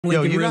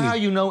Lincoln Yo, you really? know how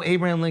you know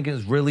Abraham Lincoln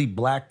is really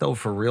black, though,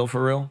 for real,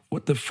 for real?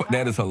 What the fuck?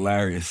 That is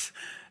hilarious.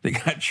 They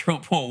got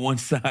Trump on one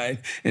side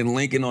and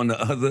Lincoln on the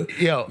other.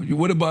 Yo.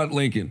 What about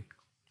Lincoln?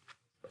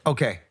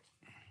 Okay.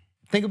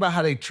 Think about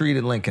how they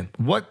treated Lincoln.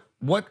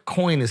 What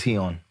coin is he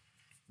on?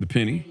 The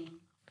penny.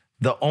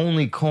 The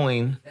only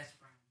coin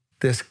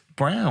that's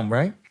brown,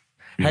 right?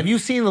 Yeah. Have you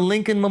seen the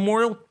Lincoln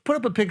Memorial? Put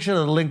up a picture of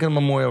the Lincoln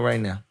Memorial right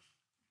now.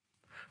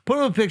 Put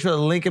up a picture of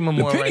the Lincoln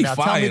Memorial right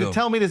now.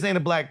 Tell me this ain't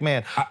a black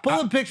man. Put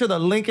up a picture of the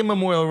Lincoln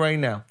Memorial right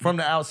now from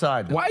the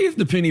outside. Though. Why is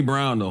the penny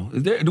brown, though?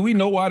 Do we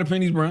know why the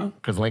penny's brown?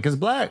 Because Lincoln's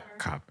black.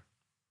 Copper.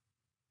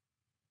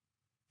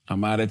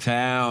 I'm out of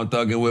town,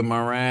 thugging with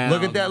my round.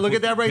 Look at that. Look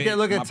at that right there.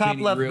 Look at top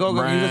left. Go.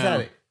 You just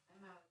had it.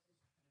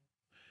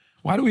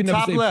 Why do we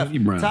never say penny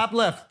brown? Top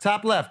left.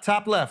 Top left.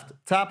 Top left.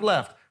 Top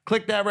left.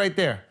 Click that right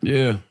there.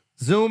 Yeah.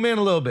 Zoom in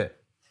a little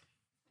bit.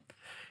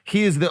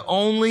 He is the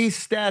only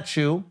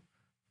statue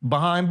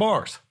behind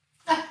bars.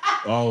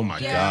 Oh my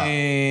God.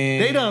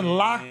 They done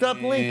locked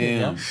up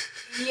Lincoln.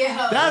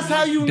 Yeah. That's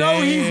how you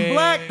know he's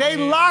black. They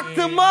locked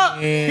him up.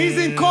 He's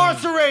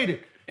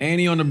incarcerated. And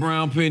he on the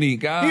brown penny.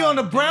 God he on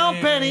the brown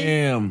penny.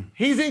 Damn.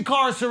 He's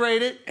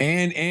incarcerated.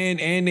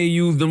 And they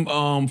used him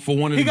for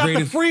one of the greatest. He got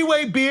the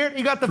freeway beard.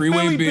 He got the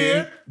Philly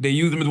beard. They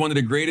used him as one of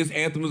the greatest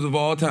anthems of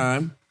all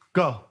time.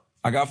 Go.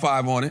 I got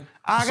 5 on it.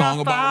 I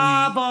got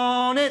 5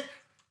 on it.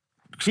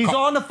 He's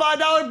on the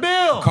 $5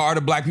 bill. Car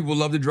the black people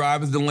love to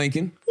drive is the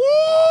Lincoln.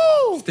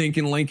 Woo!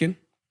 Stinking Lincoln.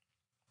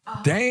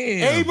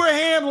 Damn.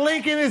 Abraham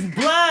Lincoln is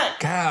black.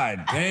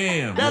 God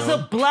damn. That's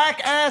a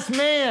black ass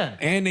man.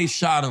 And they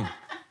shot him.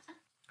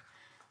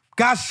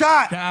 Got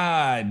shot.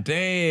 God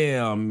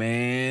damn,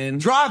 man.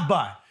 Drive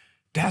by.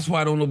 That's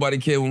why don't nobody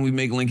care when we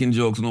make Lincoln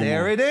jokes no more.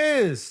 There it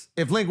is.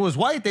 If Lincoln was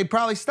white, they'd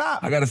probably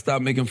stop. I gotta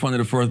stop making fun of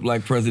the first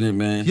black president,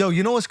 man. Yo,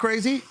 you know what's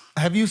crazy?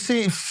 Have you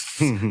seen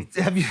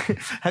have you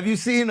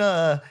seen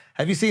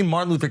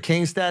Martin Luther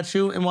King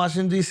statue in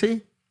Washington,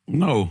 D.C.?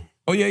 No.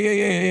 Oh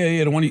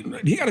yeah. The one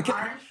he got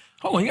a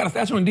hold on, he got a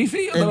statue in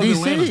D.C.? In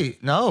D.C.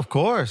 No, of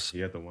course. He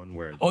had the one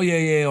where Oh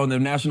yeah, on the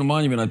National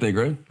Monument, I think,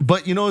 right?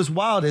 But you know what's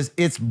wild is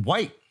it's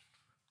white.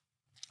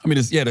 I mean,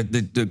 it's the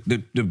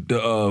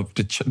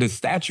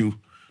statue,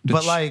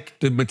 but like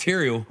the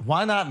material.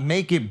 Why not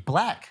make it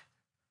black?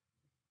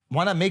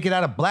 Why not make it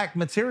out of black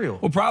material?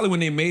 Well, probably when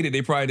they made it,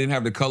 they probably didn't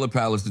have the color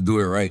palettes to do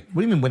it right.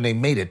 What do you mean when they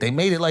made it? They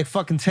made it like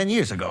fucking 10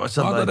 years ago or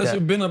something like that. That should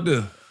have been up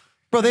there.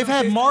 Bro, they've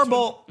had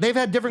marble. They've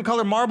had different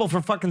color marble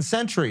for fucking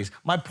centuries.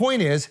 My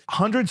point is,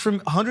 hundreds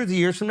of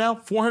years from now,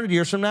 400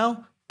 years from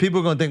now, people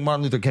are gonna think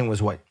Martin Luther King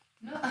was white.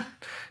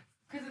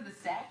 Because of the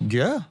statue?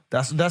 Yeah,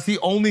 that's the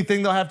only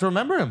thing they'll have to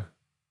remember him.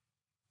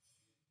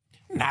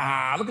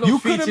 Nah, look at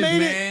those features,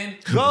 man.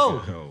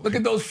 Go. Look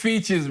at those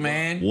features,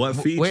 man. What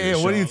features? Wait,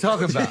 what are you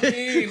talking about?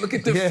 Hey, look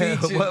at the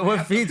features.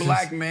 What features?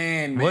 Black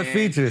man, man. What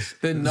features?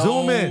 The nose,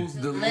 Zoom in.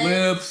 the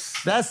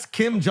lips. That's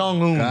Kim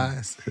Jong-un.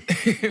 Guys.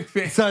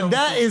 So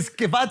that is,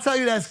 if I tell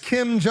you that's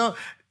Kim Jong,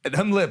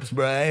 them lips,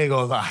 bro, I ain't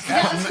gonna lie.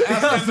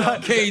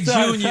 That's K Jr.,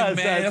 man.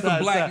 That's a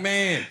black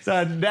man.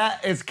 So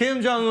that is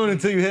Kim Jong-un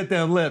until you hit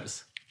them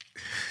lips.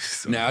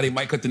 Now they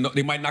might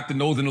they might knock the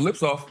nose and the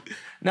lips off.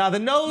 Now the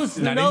nose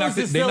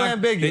is still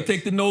ambiguous. They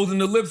take the nose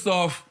and the lips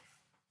off.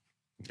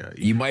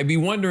 You might be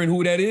wondering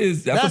who that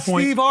is. That's the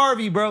point. Steve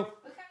Harvey, bro.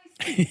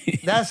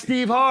 That's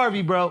Steve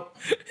Harvey, bro.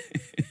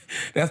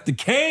 That's the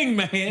king,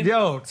 man.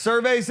 Yo,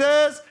 survey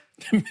says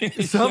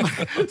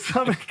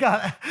somebody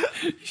got.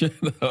 Shut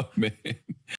up, man.